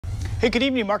Hey, good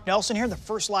evening. Mark Nelson here in the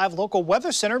First Live Local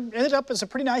Weather Center. Ended up as a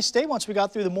pretty nice day once we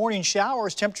got through the morning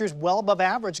showers. Temperatures well above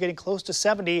average, getting close to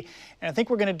 70. And I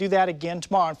think we're going to do that again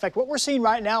tomorrow. In fact, what we're seeing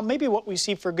right now, maybe what we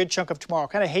see for a good chunk of tomorrow,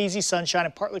 kind of hazy sunshine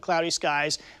and partly cloudy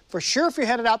skies. For sure, if you're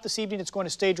headed out this evening, it's going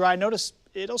to stay dry. Notice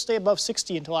it'll stay above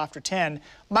 60 until after 10.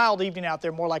 Mild evening out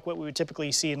there, more like what we would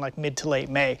typically see in like mid to late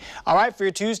May. All right, for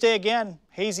your Tuesday again,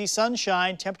 hazy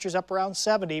sunshine, temperatures up around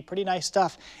 70. Pretty nice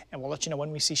stuff. And we'll let you know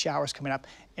when we see showers coming up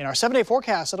in our 7-day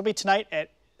forecast. It'll be tonight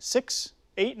at 6,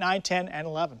 8, 9, 10, and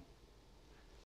 11.